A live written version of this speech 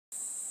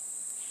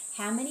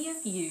How many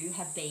of you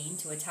have been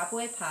to a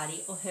Tupperware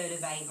party or heard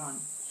of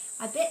Avon?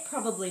 I bet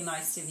probably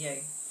most of you.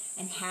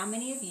 And how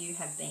many of you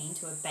have been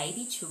to a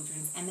baby,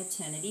 children's and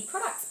maternity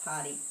products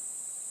party?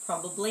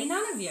 Probably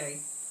none of you.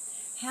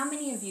 How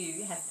many of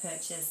you have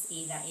purchased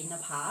either in the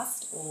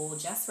past or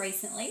just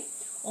recently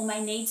or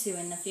may need to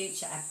in the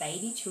future a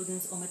baby,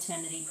 children's or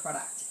maternity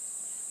product?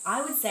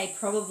 I would say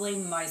probably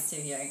most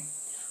of you.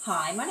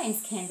 Hi, my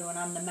name's Kendall and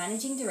I'm the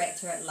Managing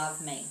Director at Love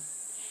Me.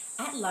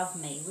 At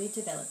Love Me, we've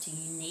developed a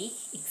unique,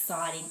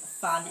 exciting,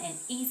 fun and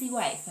easy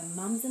way for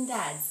mums and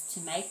dads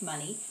to make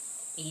money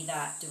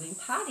either doing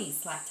parties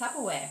like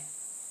Tupperware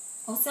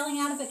or selling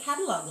out of a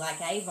catalogue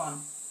like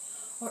Avon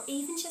or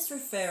even just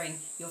referring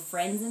your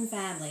friends and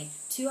family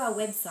to our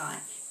website.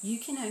 You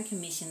can earn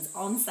commissions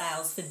on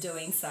sales for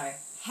doing so.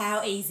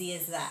 How easy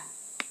is that?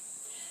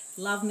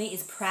 Love Me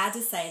is proud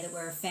to say that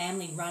we're a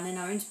family-run and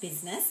owned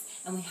business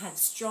and we have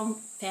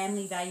strong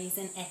family values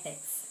and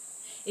ethics.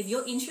 If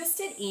you're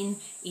interested in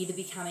either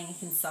becoming a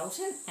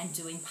consultant and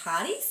doing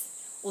parties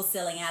or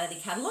selling out of the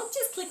catalogue,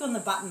 just click on the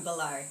button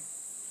below.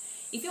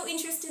 If you're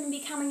interested in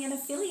becoming an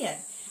affiliate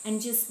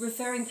and just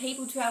referring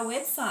people to our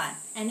website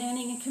and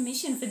earning a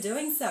commission for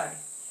doing so,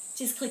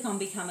 just click on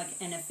Become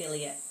an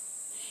Affiliate.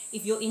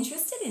 If you're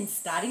interested in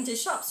starting to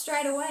shop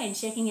straight away and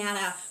checking out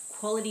our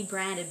quality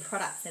branded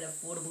products at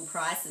affordable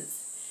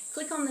prices,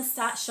 click on the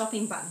Start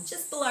Shopping button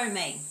just below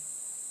me.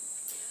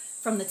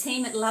 From the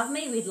team at Love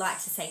Me, we'd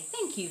like to say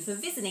thank you for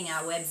visiting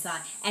our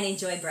website and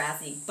enjoy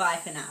browsing. Bye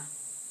for now.